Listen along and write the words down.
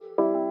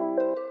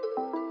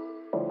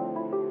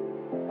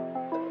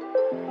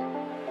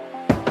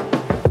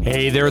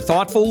Hey there,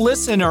 thoughtful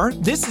listener.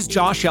 This is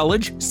Josh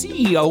Elledge,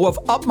 CEO of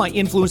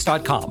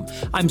UpMyInfluence.com.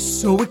 I'm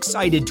so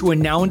excited to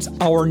announce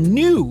our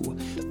new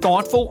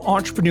Thoughtful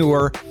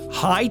Entrepreneur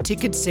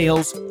high-ticket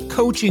sales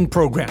coaching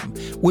program,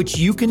 which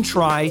you can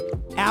try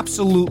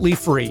absolutely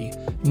free.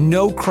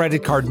 No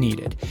credit card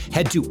needed.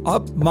 Head to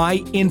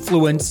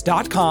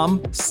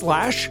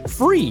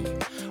UpMyInfluence.com/free.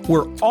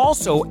 We're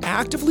also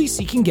actively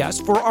seeking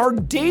guests for our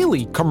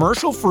daily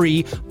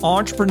commercial-free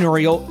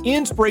entrepreneurial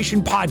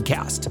inspiration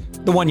podcast,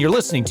 the one you're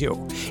listening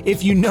to.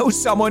 If you know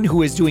someone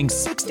who is doing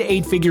 6 to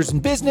 8 figures in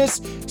business,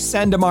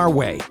 send them our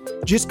way.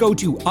 Just go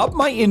to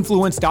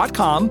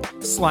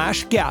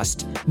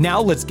UpMyInfluence.com/guest.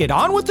 Now let's get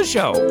on with the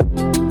show.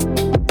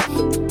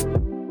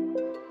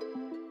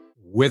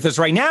 With us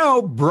right now,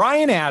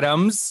 Brian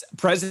Adams,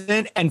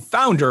 president and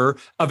founder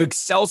of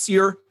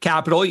Excelsior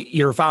Capital.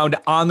 You're found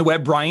on the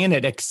web, Brian,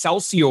 at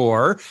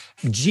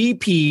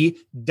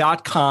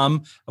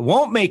ExcelsiorGP.com. I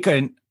won't make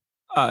a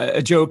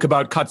joke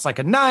about cuts like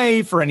a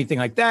knife or anything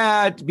like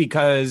that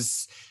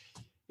because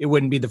it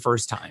wouldn't be the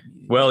first time.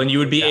 Well, and you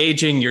would be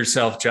aging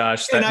yourself,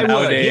 Josh. That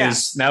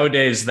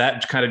nowadays,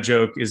 that kind of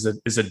joke is a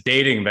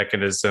dating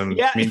mechanism.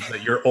 Yeah. It means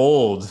that you're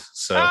old.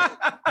 So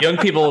young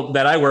people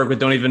that I work with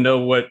don't even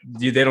know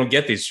they don't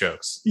get these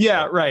jokes.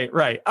 Yeah, right.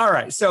 All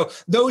right. So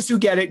those who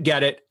get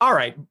it. All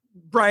right,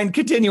 Brian,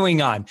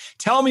 continuing on.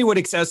 Tell me what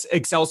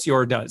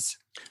Excelsior does.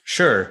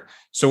 Sure.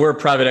 So we're a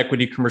private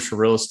equity commercial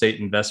real estate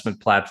investment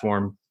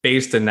platform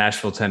based in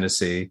Nashville,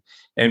 Tennessee.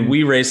 And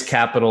we raise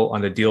capital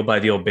on a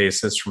deal-by-deal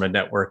basis from a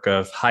network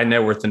of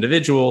high-net-worth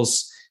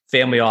individuals,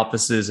 family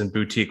offices, and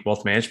boutique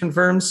wealth management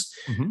firms.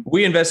 Mm-hmm.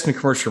 We invest in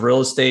commercial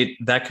real estate.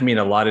 That can mean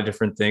a lot of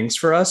different things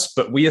for us,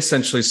 but we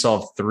essentially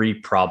solve 3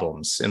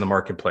 problems in the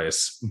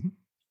marketplace. Mm-hmm.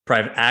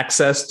 Private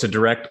access to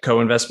direct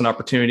co-investment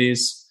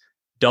opportunities,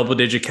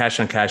 double-digit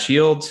cash-on-cash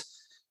yield,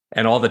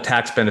 and all the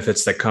tax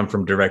benefits that come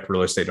from direct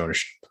real estate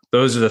ownership.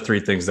 Those are the 3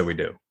 things that we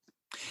do.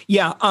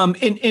 Yeah.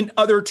 In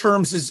other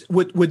terms,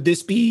 would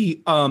this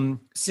be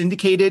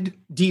syndicated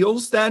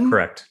deals then?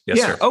 Correct.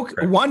 Yes, sir. Okay.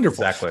 Correct.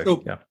 Wonderful. Exactly.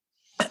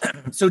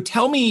 So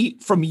tell me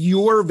from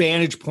your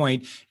vantage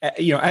point,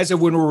 as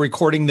of when we're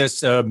recording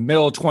this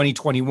middle of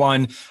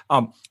 2021,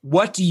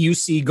 what do you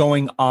see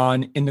going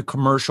on in the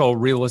commercial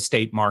real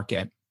estate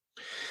market?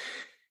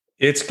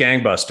 It's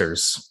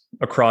gangbusters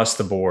across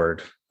the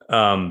board.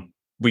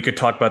 We could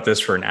talk about this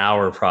for an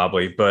hour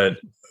probably, but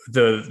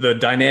the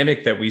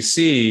dynamic that we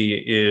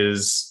see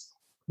is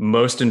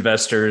most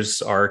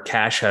investors are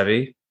cash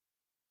heavy.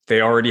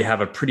 They already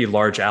have a pretty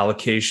large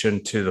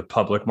allocation to the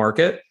public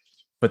market,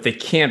 but they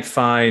can't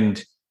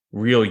find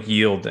real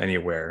yield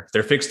anywhere.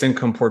 Their fixed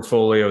income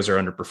portfolios are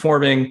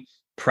underperforming.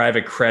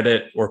 Private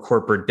credit or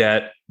corporate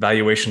debt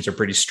valuations are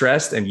pretty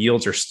stressed and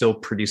yields are still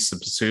pretty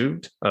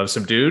subdued.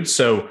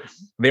 So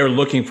they're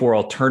looking for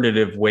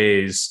alternative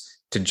ways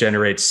to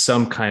generate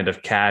some kind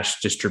of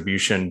cash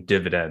distribution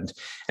dividend.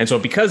 And so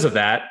because of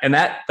that, and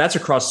that's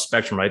across the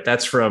spectrum, right?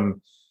 That's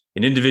from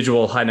an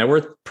individual high net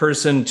worth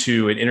person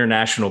to an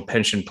international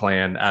pension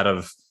plan out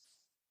of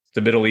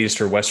the Middle East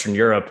or Western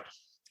Europe.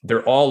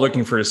 They're all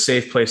looking for a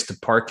safe place to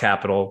park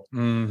capital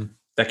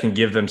that can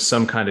give them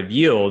some kind of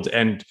yield.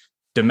 And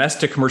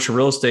domestic commercial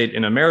real estate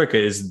in America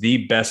is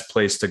the best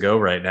place to go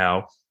right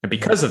now. And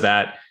because of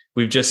that,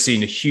 we've just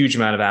seen a huge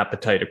amount of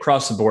appetite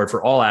across the board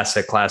for all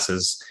asset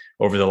classes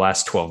over the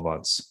last 12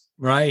 months.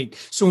 Right.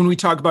 So when we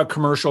talk about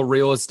commercial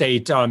real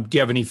estate, do you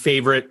have any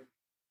favorite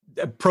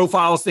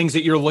profiles, things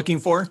that you're looking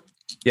for?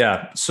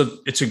 Yeah. So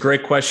it's a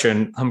great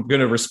question. I'm going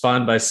to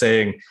respond by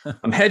saying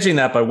I'm hedging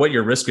that by what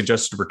your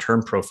risk-adjusted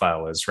return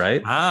profile is,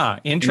 right?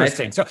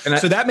 Interesting. So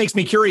that makes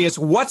me curious.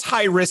 What's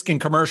high risk in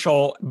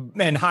commercial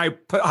and high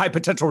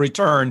potential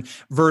return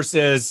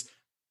versus,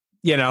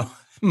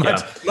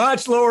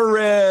 much lower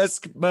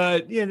risk,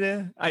 but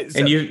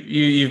and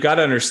you've got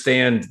to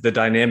understand the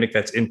dynamic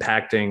that's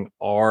impacting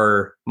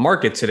our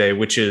market today,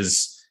 which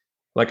is,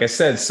 like I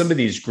said, some of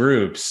these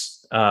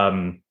groups.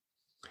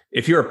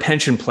 If you're a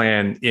pension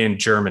plan in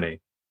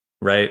Germany,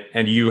 right,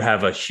 and you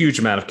have a huge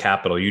amount of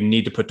capital you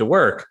need to put to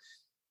work,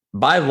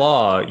 by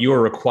law, you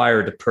are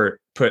required to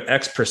put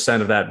X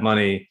percent of that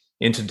money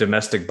into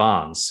domestic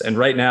bonds. And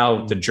right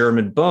now, the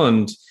German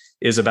Bund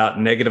is about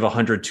negative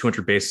 100,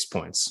 200 basis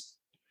points.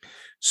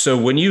 So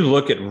when you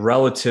look at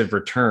relative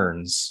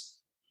returns,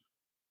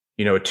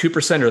 a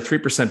 2% or a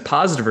 3%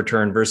 positive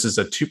return versus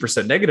a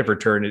 2% negative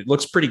return, it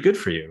looks pretty good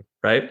for you,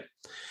 right?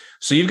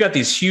 So you've got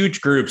these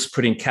huge groups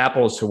putting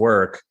capital to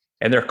work,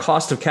 and their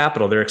cost of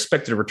capital, their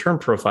expected return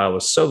profile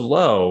is so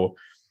low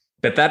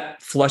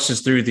that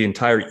flushes through the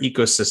entire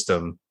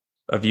ecosystem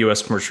of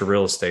U.S. commercial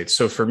real estate.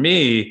 So for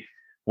me,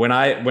 when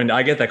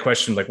I get that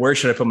question, like, where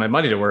should I put my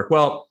money to work?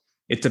 Well,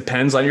 it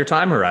depends on your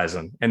time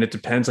horizon and it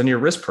depends on your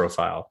risk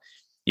profile.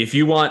 If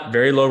you want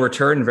very low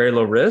return and very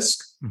low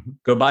risk,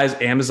 go buy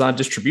Amazon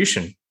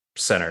distribution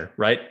center,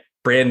 right?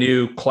 Brand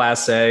new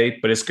class A,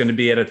 but it's going to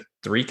be at a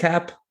 3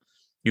 cap.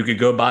 You could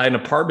go buy an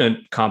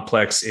apartment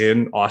complex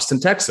in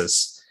Austin,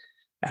 Texas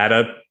at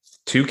a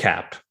 2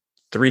 cap,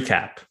 3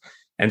 cap.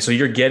 And so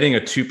you're getting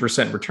a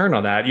 2% return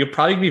on that. You'll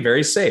probably be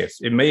very safe.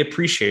 It may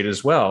appreciate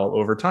as well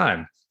over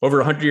time. Over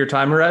a 100-year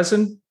time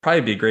horizon,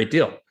 probably be a great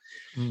deal.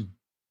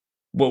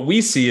 What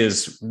we see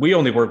is we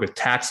only work with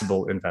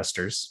taxable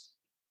investors,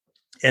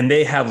 and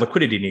they have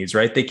liquidity needs,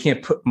 right? They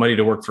can't put money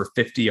to work for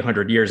 50,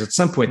 100 years. At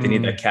some point, they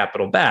need that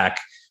capital back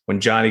when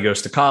Johnny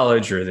goes to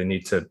college, or they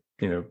need to,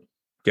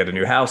 get a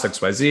new house,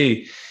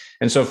 XYZ.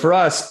 And so for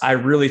us, I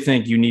really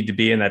think you need to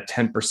be in that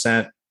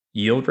 10%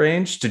 yield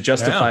range to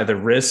justify the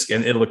risk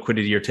and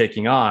illiquidity you're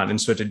taking on.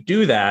 And so to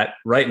do that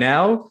right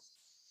now,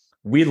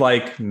 we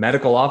like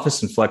medical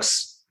office and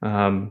flex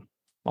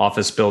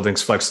office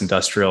buildings, flex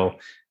industrial,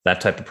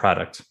 that type of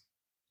product.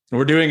 And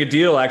we're doing a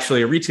deal,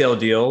 actually a retail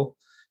deal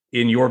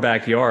in your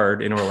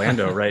backyard in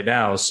Orlando right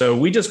now. So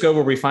we just go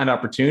where we find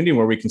opportunity,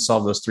 where we can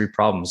solve those three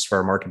problems for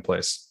our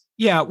marketplace.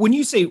 Yeah. When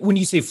you say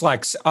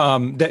flex,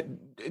 that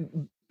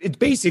it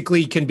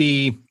basically can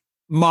be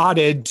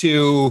modded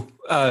to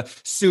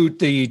suit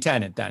the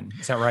tenant then.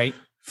 Is that right?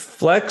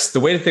 Flex, the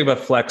way to think about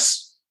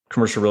flex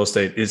commercial real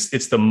estate is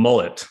it's the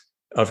mullet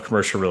of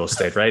commercial real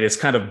estate, right? It's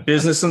kind of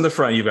business in the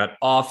front. You've got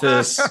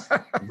office,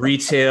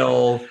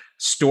 retail,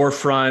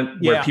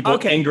 storefront, where people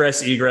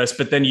ingress, egress,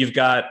 but then you've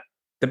got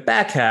the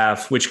back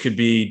half, which could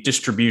be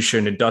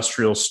distribution,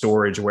 industrial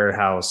storage,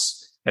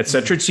 warehouse, et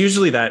cetera. It's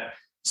usually that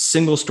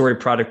single story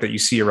product that you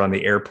see around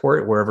the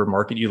airport, wherever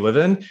market you live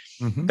in.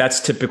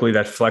 That's typically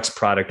that flex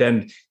product.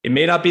 And it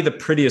may not be the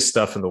prettiest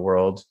stuff in the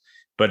world,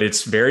 but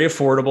it's very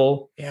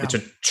affordable. It's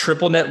a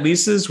triple net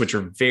leases, which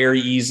are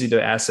very easy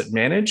to asset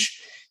manage.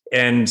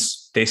 And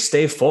they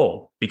stay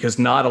full because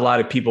not a lot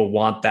of people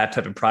want that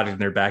type of product in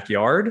their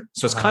backyard.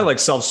 So it's kind of like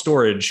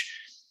self-storage.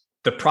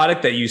 The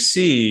product that you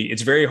see,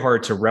 it's very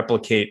hard to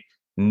replicate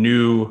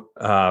new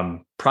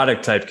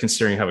product type,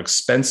 considering how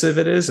expensive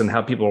it is and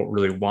how people don't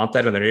really want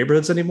that in their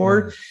neighborhoods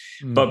anymore.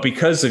 But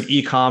because of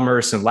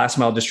e-commerce and last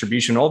mile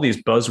distribution, all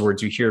these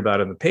buzzwords you hear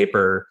about in the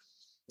paper,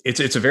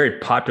 it's a very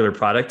popular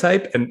product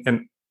type.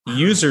 And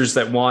users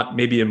that want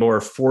maybe a more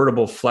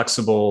affordable,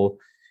 flexible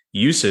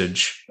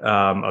usage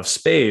of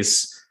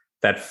space,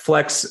 that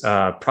flex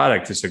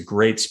product is a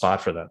great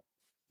spot for them.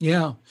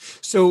 Yeah.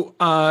 So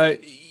I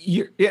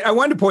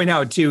wanted to point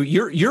out too,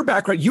 your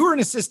background, you were an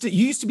assistant,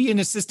 you used to be an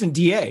assistant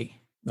DA.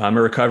 I'm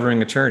a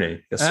recovering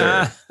attorney. Yes,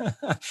 sir.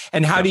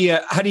 And how do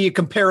you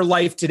compare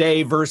life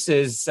today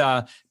versus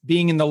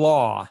being in the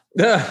law?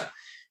 It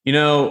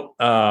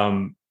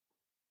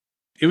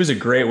was a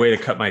great way to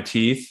cut my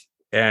teeth.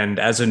 And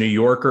as a New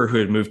Yorker who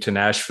had moved to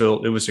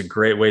Nashville, it was a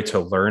great way to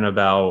learn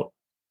about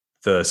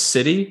the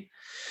city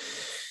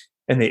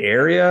and the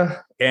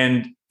area.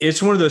 And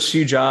it's one of those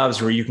few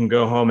jobs where you can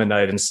go home at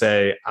night and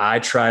say, I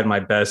tried my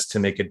best to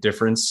make a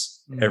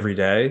difference every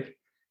day.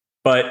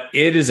 But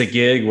it is a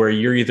gig where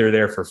you're either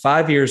there for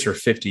 5 years or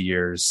 50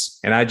 years.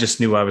 And I just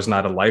knew I was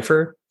not a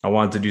lifer. I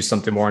wanted to do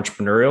something more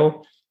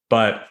entrepreneurial,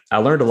 but I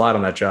learned a lot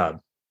on that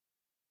job.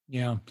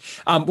 Yeah.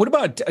 What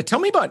about, tell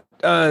me about,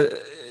 and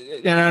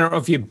I don't know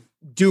if you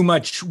do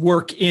much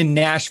work in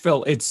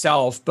Nashville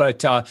itself,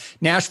 but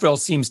Nashville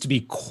seems to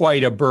be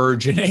quite a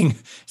burgeoning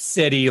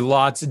city.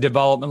 Lots of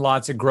development,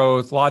 lots of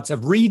growth, lots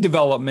of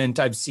redevelopment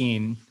I've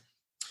seen.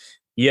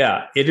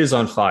 Yeah, it is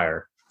on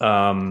fire.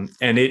 And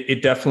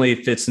it definitely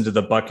fits into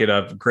the bucket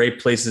of great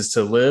places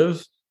to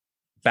live,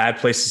 bad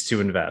places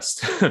to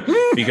invest.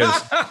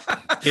 Because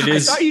it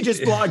is. I thought you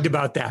just blogged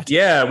about that.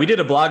 Yeah, we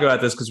did a blog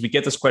about this because we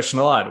get this question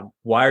a lot.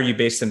 Why are you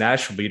based in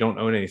Nashville, but you don't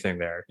own anything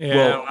there? Yeah,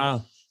 well,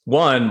 wow.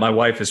 One, my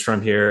wife is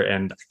from here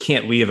and I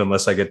can't leave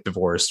unless I get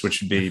divorced,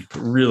 which would be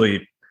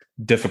really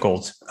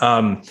difficult.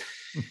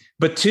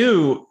 But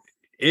two,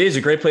 it is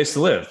a great place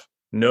to live.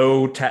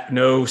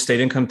 No state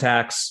income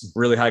tax,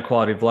 really high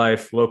quality of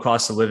life, low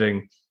cost of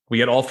living. We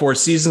get all 4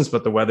 seasons,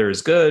 but the weather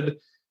is good.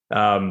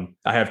 I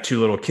have 2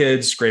 little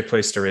kids, great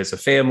place to raise a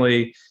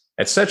family,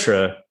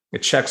 etc.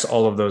 It checks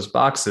all of those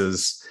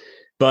boxes,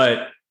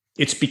 but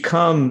it's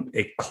become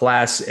a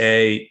Class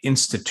A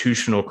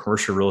institutional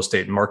commercial real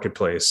estate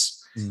marketplace.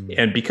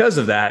 And because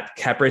of that,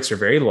 cap rates are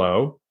very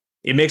low.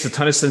 It makes a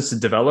ton of sense to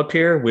develop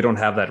here. We don't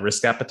have that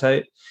risk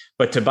appetite,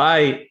 but to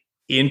buy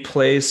in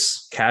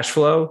place cash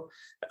flow,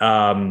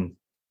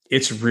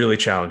 it's really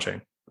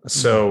challenging.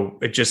 So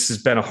it just has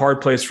been a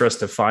hard place for us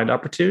to find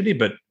opportunity,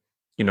 but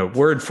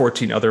we're in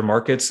 14 other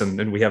markets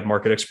and we have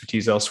market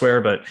expertise elsewhere.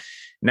 But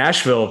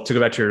Nashville, to go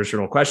back to your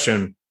original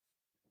question,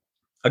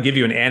 I'll give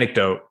you an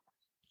anecdote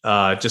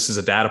just as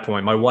a data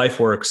point. My wife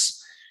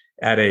works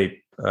at a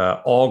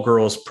all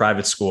girls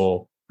private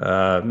school,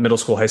 middle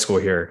school, high school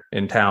here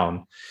in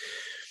town.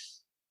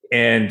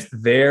 And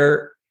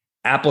their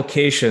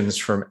applications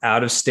from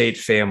out of state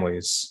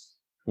families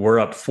were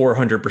up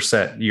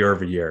 400% year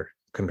over year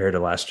compared to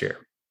last year.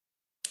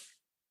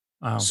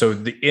 Wow. So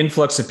the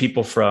influx of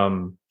people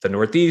from the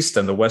Northeast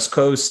and the West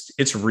Coast,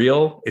 it's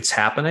real, it's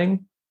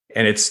happening,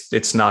 and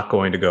it's not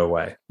going to go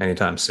away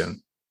anytime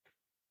soon.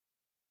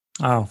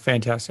 Oh,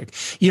 fantastic.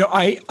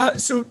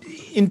 So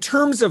in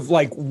terms of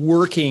like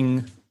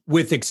working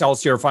with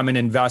Excelsior, if I'm an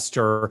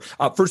investor,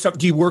 first off,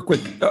 do you work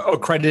with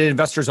accredited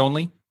investors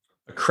only?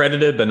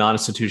 Accredited but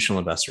non-institutional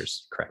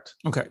investors. Correct.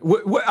 Okay.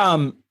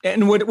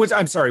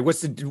 I'm sorry.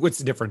 What's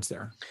the difference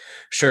there?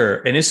 Sure.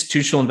 An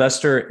institutional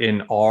investor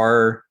in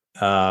our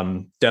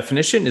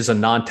definition is a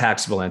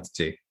non-taxable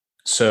entity.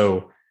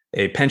 So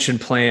a pension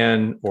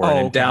plan or an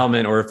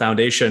endowment or a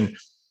foundation.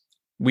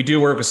 We do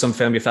work with some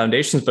family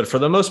foundations, but for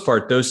the most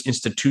part, those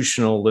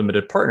institutional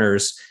limited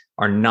partners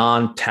are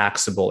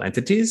non-taxable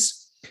entities.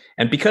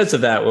 And because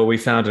of that, what we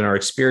found in our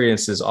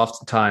experience is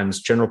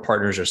oftentimes general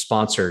partners or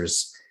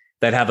sponsors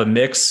that have a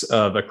mix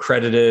of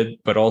accredited,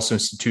 but also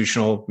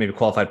institutional, maybe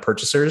qualified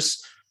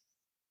purchasers.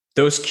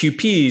 Those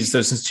QPs,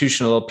 those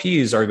institutional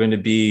LPs are going to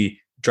be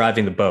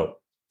driving the boat,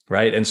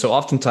 right? And so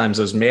oftentimes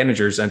those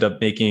managers end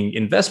up making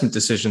investment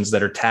decisions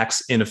that are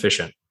tax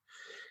inefficient.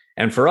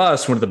 And for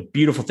us, one of the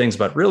beautiful things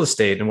about real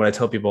estate, and what I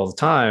tell people all the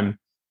time,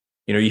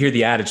 you hear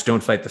the adage,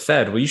 don't fight the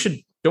Fed. Well,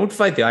 don't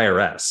fight the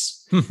IRS.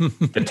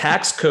 The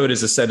tax code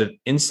is a set of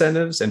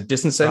incentives and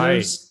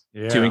disincentives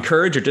to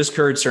encourage or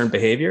discourage certain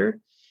behavior.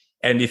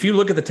 And if you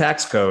look at the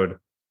tax code,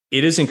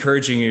 it is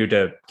encouraging you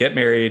to get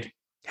married,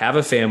 have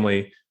a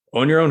family,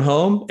 own your own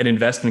home, and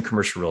invest in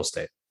commercial real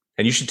estate.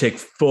 And you should take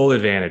full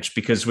advantage,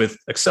 because with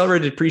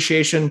accelerated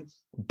depreciation,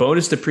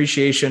 bonus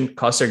depreciation,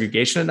 cost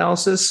segregation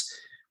analysis,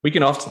 we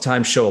can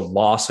oftentimes show a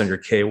loss on your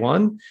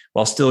K1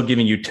 while still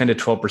giving you 10 to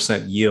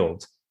 12%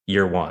 yield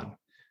year one.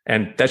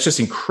 And that's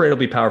just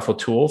incredibly powerful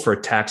tool for a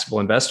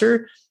taxable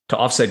investor to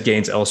offset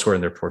gains elsewhere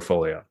in their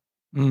portfolio.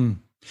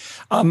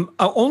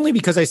 Only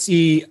because I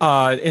see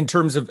in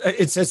terms of,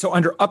 it says, so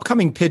under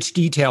upcoming pitch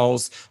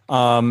details,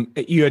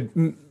 you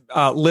had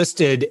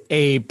listed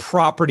a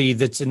property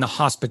that's in the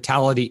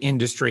hospitality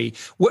industry.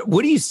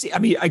 What do you see? I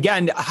mean,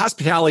 again,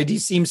 hospitality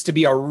seems to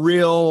be a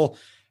real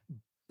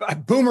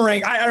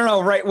boomerang. I don't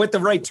know what the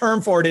right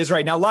term for it is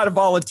right now. A lot of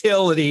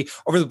volatility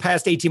over the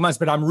past 18 months,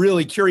 but I'm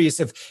really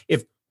curious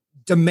if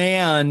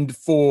demand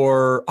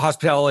for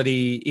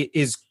hospitality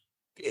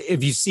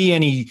if you see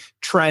any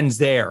trends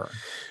there.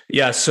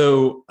 Yeah,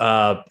 so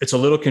it's a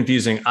little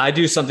confusing. I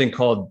do something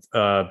called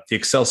the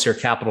Excelsior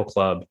Capital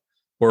Club,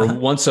 where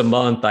once a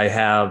month I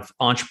have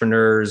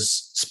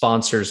entrepreneurs,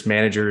 sponsors,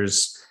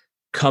 managers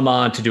come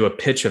on to do a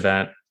pitch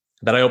event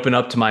that I open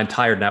up to my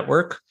entire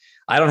network.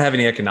 I don't have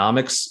any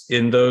economics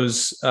in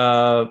those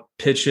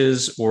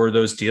pitches or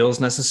those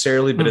deals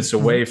necessarily, but it's a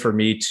way for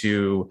me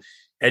to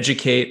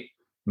educate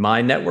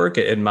my network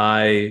and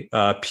my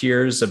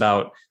peers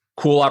about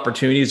cool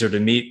opportunities or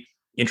to meet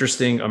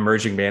interesting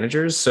emerging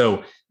managers.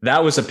 So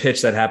that was a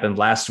pitch that happened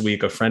last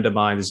week. A friend of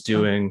mine is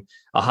doing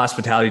a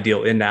hospitality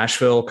deal in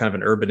Nashville, kind of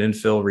an urban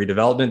infill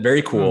redevelopment.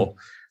 Very cool.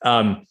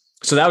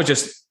 So that was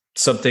just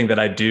something that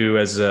I do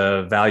as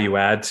a value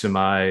add to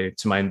my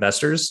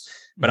investors.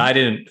 But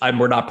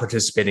we're not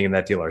participating in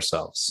that deal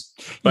ourselves.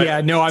 But,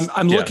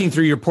 I'm looking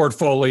through your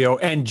portfolio,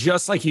 and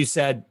just like you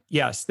said,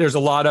 yes, there's a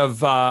lot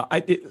of, a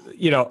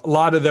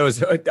lot of those,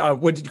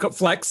 what did you call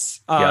flex?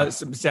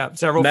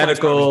 Several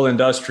medical,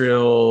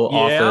 industrial,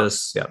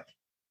 office. Yeah.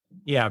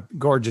 Yeah.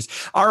 Gorgeous.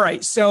 All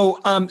right. So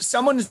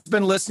someone has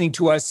been listening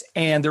to us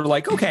and they're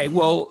like, okay,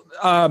 well,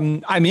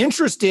 I'm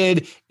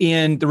interested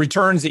in the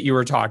returns that you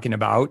were talking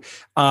about.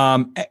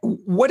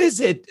 What does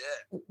it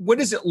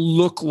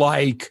look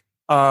like?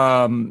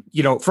 From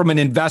an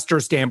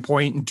investor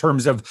standpoint, in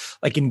terms of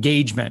like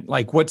engagement,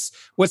 like what's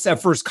that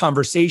first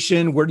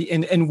conversation? Where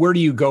do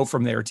you go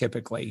from there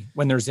typically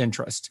when there's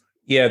interest?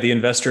 Yeah, the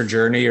investor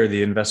journey or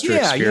the investor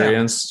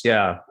experience.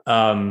 Yeah.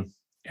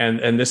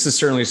 And this is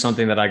certainly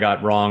something that I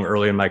got wrong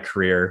early in my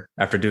career.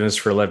 After doing this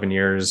for 11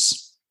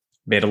 years,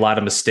 made a lot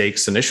of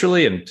mistakes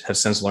initially and have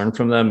since learned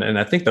from them. And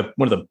I think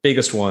one of the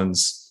biggest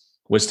ones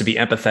was to be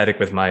empathetic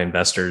with my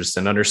investors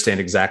and understand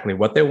exactly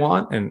what they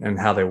want and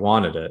how they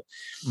wanted it.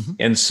 Mm-hmm.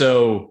 And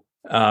so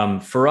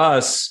for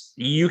us,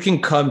 you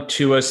can come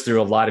to us through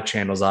a lot of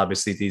channels,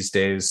 obviously, these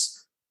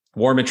days.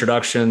 Warm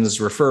introductions,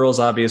 referrals,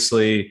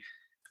 obviously.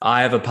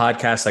 I have a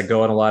podcast. I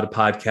go on a lot of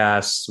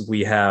podcasts.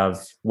 We have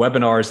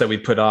webinars that we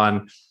put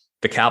on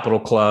the Capital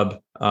Club.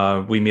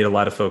 We meet a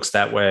lot of folks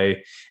that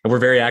way. And we're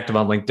very active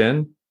on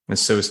LinkedIn. And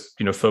so,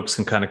 folks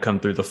can kind of come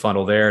through the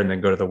funnel there and then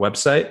go to the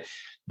website.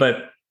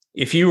 But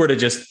if you were to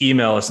just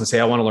email us and say,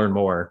 I want to learn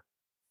more,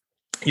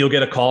 you'll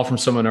get a call from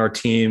someone on our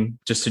team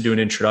just to do an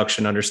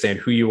introduction, understand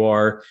who you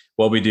are,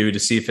 what we do, to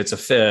see if it's a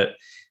fit.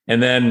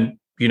 And then,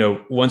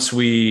 once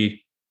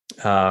we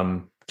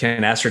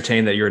can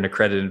ascertain that you're an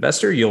accredited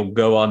investor, you'll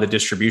go on the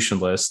distribution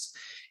list.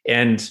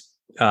 And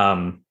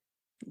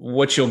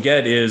what you'll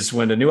get is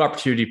when a new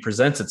opportunity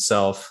presents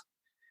itself,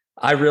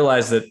 I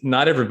realize that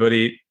not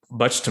everybody,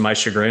 much to my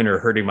chagrin or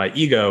hurting my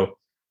ego,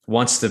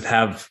 wants to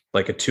have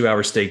like a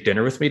 2-hour steak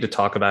dinner with me to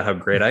talk about how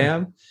great I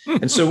am.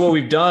 And so what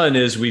we've done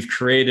is we've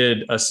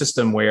created a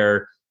system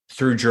where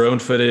through drone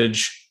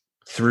footage,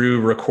 through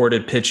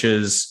recorded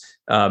pitches,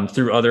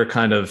 through other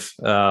kind of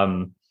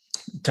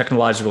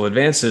technological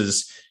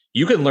advances,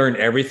 you can learn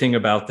everything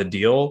about the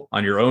deal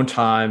on your own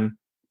time,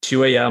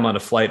 2 a.m. on a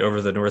flight over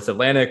the North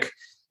Atlantic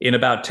in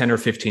about 10 or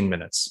 15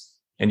 minutes.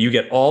 And you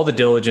get all the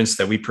diligence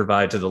that we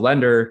provide to the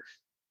lender,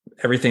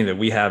 everything that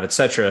we have, et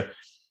cetera.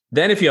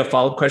 Then if you have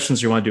follow-up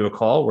questions, you want to do a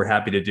call, we're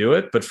happy to do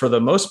it. But for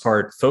the most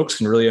part, folks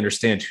can really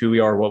understand who we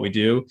are, what we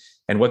do,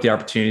 and what the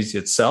opportunity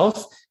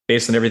itself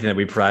based on everything that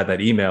we provide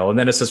that email. And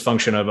then it's this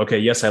function of, okay,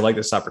 yes, I like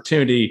this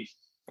opportunity.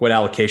 What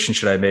allocation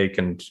should I make?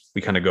 And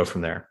we kind of go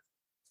from there.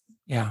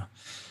 Yeah.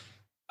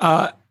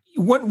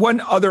 One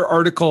other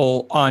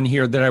article on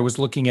here that I was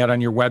looking at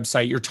on your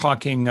website, you're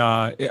talking,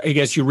 I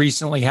guess you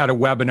recently had a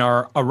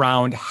webinar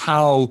around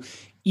how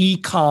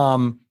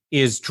e-com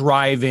is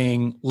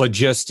driving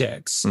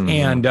logistics. Mm-hmm.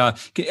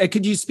 And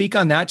could you speak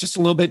on that just a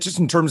little bit, just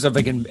in terms of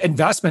like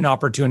investment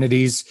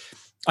opportunities?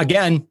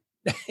 Again,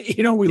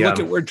 we look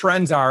at where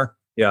trends are.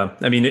 Yeah.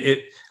 I mean,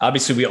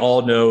 obviously we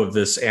all know of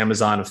this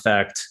Amazon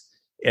effect.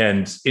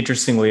 And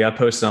interestingly, I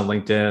posted on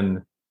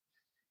LinkedIn,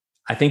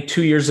 I think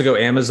 2 years ago,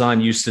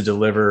 Amazon used to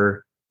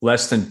deliver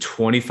less than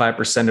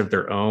 25% of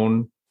their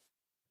own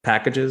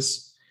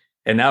packages.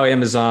 And now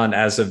Amazon,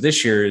 as of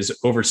this year, is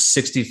over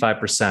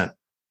 65%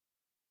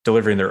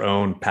 delivering their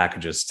own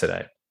packages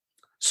today.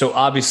 So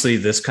obviously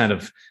this kind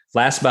of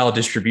last mile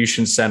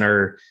distribution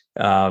center,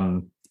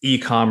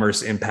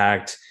 e-commerce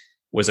impact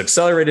was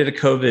accelerated at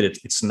COVID.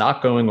 It's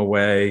not going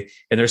away.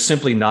 And there's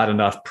simply not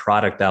enough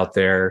product out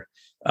there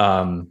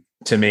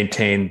to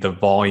maintain the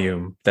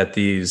volume that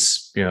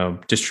these,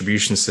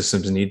 distribution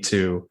systems need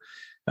to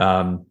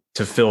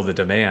fill the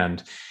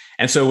demand.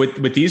 And so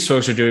what these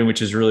folks are doing,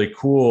 which is really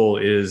cool,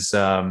 is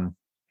I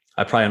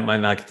probably might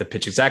not get the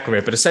pitch exactly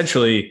right, but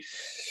essentially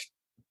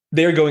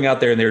they're going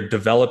out there and they're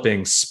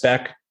developing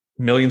spec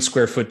million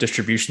square foot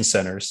distribution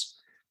centers.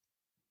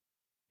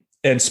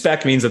 And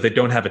spec means that they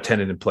don't have a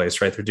tenant in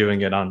place, right? They're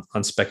doing it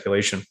on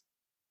speculation.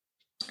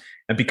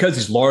 And because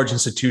these large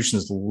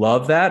institutions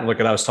love that, like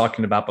what I was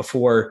talking about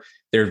before,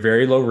 they're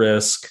very low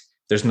risk.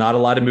 There's not a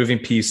lot of moving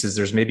pieces.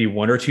 There's maybe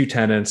one or two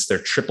tenants. They're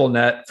triple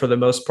net for the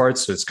most part.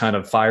 So it's kind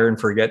of fire and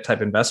forget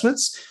type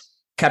investments.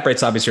 Cap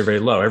rates obviously are very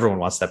low. Everyone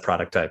wants that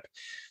product type.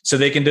 So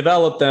they can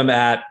develop them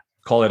at,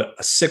 call it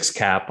a 6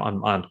 cap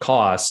on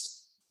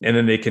cost, and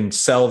then they can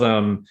sell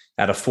them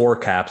at a 4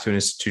 cap to an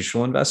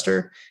institutional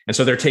investor. And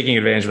so they're taking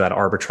advantage of that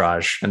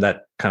arbitrage and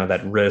that kind of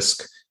that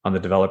risk on the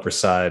developer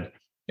side.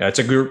 It's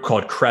a group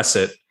called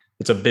Crescent.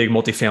 It's a big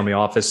multifamily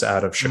office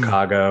out of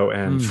Chicago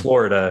and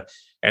Florida.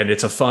 And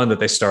it's a fund that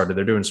they started.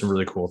 They're doing some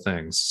really cool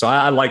things. So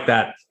I like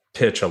that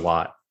pitch a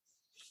lot.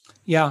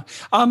 Yeah.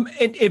 And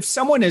if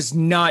someone is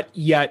not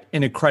yet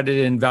an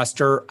accredited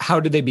investor, how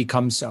do they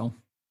become so?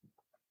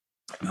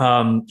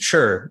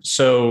 Sure.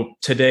 So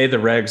today the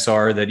regs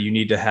are that you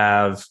need to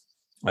have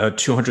a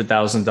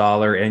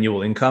 $200,000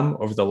 annual income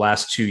over the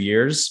last 2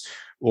 years,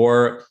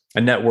 or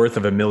a net worth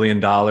of $1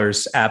 million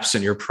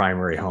absent your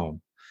primary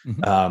home.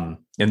 Mm-hmm.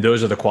 And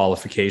those are the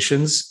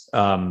qualifications.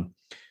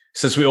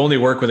 Since we only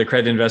work with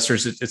accredited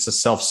investors, it's a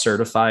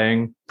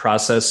self-certifying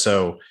process.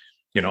 So,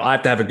 I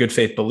have to have a good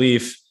faith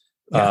belief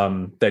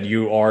that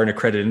you are an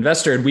accredited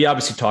investor. And we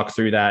obviously talk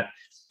through that.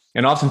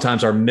 And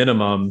oftentimes our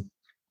minimum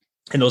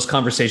in those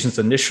conversations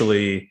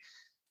initially,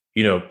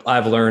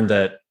 I've learned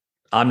that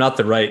I'm not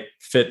the right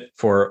fit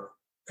for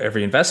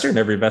every investor, and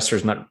every investor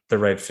is not the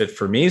right fit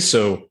for me.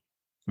 So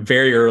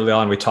very early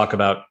on, we talk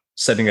about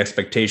setting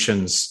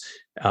expectations,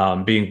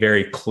 being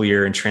very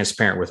clear and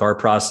transparent with our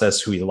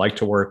process, who we like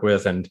to work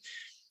with. And,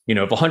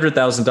 if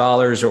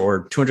 $100,000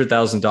 or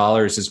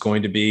 $200,000 is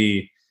going to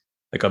be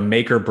like a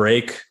make or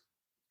break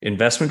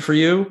investment for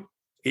you,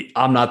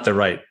 I'm not the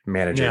right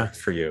manager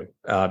for you.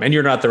 And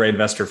you're not the right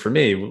investor for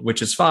me,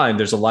 which is fine.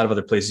 There's a lot of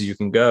other places you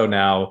can go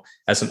now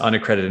as an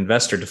unaccredited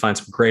investor to find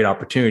some great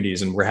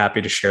opportunities. And we're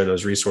happy to share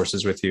those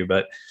resources with you.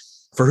 But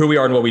for who we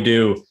are and what we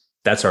do,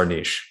 that's our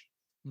niche.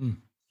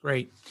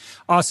 Great.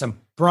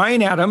 Awesome.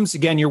 Brian Adams,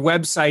 again, your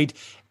website,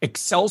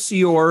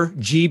 Exelsior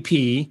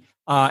GP.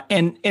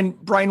 And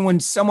Brian,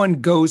 when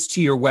someone goes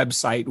to your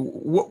website,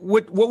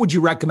 what would you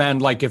recommend,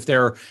 like if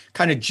they're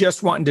kind of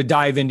just wanting to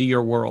dive into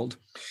your world?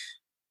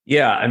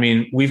 Yeah, I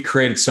mean, we've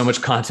created so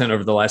much content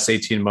over the last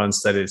 18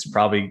 months that it's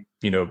probably,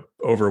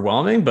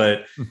 overwhelming,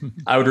 but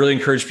I would really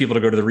encourage people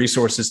to go to the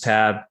resources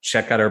tab,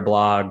 check out our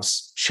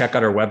blogs, check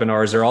out our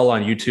webinars. They're all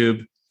on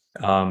YouTube.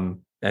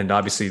 And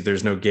obviously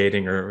there's no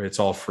gating, or it's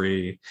all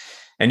free.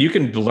 And you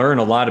can learn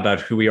a lot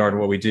about who we are and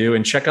what we do,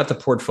 and check out the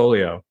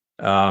portfolio.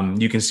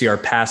 You can see our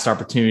past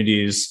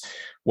opportunities,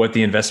 what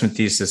the investment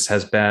thesis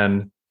has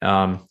been,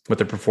 what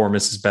the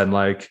performance has been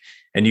like,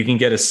 and you can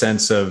get a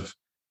sense of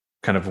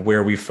kind of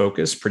where we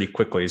focus pretty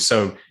quickly.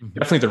 So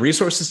definitely the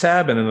resources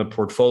tab, and then the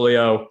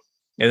portfolio.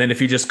 And then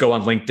if you just go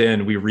on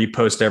LinkedIn, we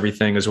repost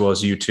everything, as well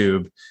as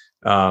YouTube.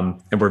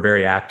 And we're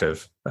very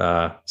active.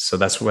 So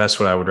that's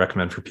what I would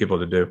recommend for people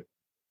to do.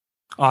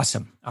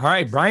 Awesome. All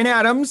right. Brian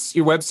Adams,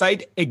 your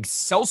website,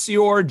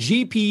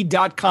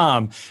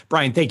 excelsiorgp.com.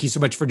 Brian, thank you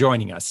so much for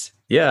joining us.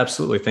 Yeah,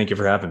 absolutely. Thank you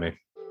for having me.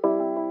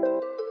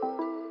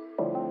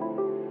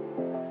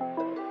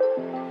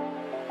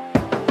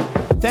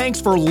 Thanks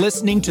for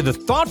listening to the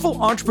Thoughtful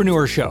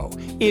Entrepreneur Show.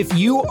 If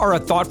you are a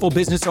thoughtful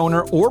business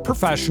owner or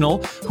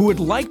professional who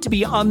would like to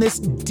be on this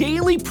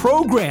daily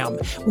program,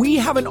 we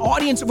have an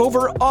audience of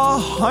over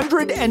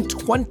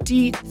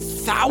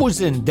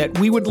 120,000 that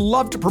we would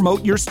love to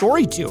promote your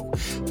story to.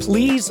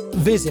 Please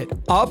visit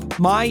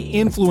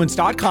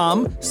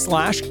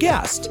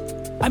upmyinfluence.com/guest.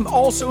 I'm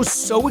also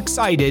so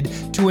excited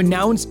to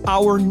announce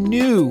our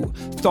new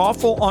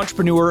Thoughtful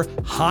Entrepreneur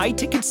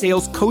high-ticket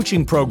sales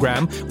coaching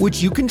program,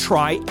 which you can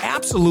try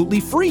absolutely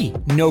free.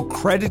 No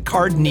credit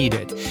card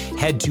needed.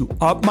 Head to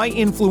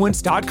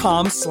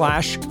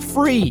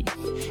upmyinfluence.com/free.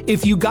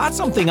 If you got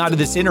something out of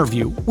this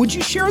interview, would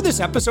you share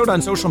this episode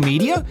on social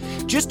media?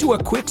 Just do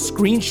a quick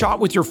screenshot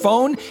with your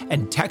phone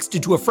and text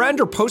it to a friend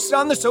or post it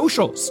on the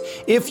socials.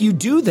 If you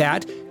do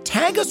that,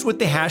 tag us with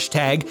the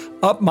hashtag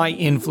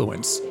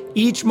UpMyInfluence.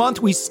 Each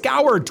month, we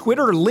scour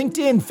Twitter,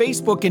 LinkedIn,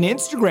 Facebook, and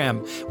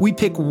Instagram. We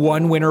pick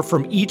one winner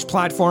from each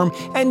platform,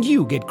 and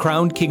you get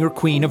crowned king or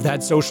queen of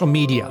that social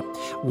media.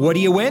 What do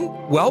you win?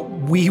 Well,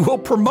 we will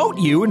promote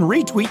you and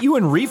retweet you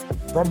and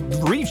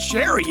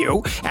reshare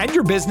you and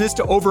your business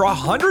to over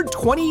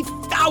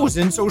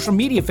 120,000 social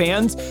media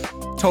fans,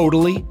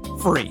 totally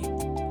free.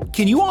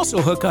 Can you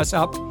also hook us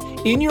up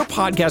in your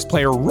podcast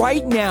player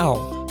right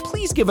now?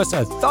 Please give us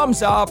a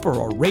thumbs up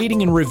or a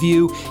rating and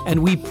review,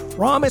 and we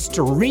promise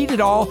to read it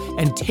all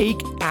and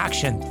take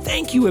action.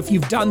 Thank you if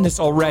you've done this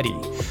already.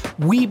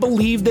 We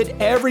believe that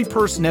every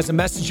person has a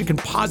message that can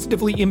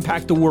positively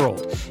impact the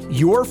world.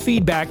 Your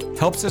feedback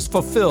helps us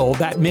fulfill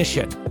that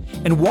mission.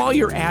 And while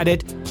you're at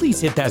it,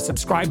 please hit that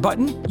subscribe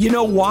button. You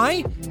know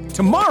why?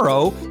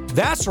 Tomorrow,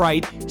 that's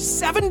right,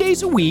 7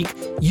 days a week,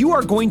 you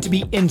are going to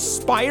be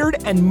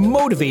inspired and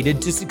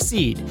motivated to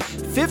succeed.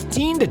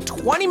 15 to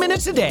 20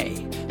 minutes a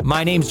day.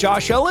 My name's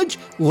Josh Elledge.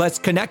 Let's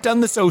connect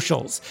on the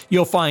socials.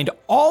 You'll find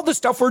all the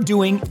stuff we're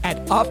doing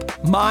at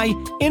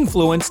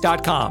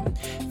upmyinfluence.com.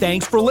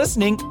 Thanks for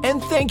listening,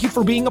 and thank you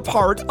for being a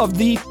part of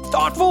the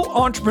Thoughtful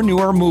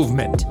Entrepreneur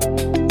Movement.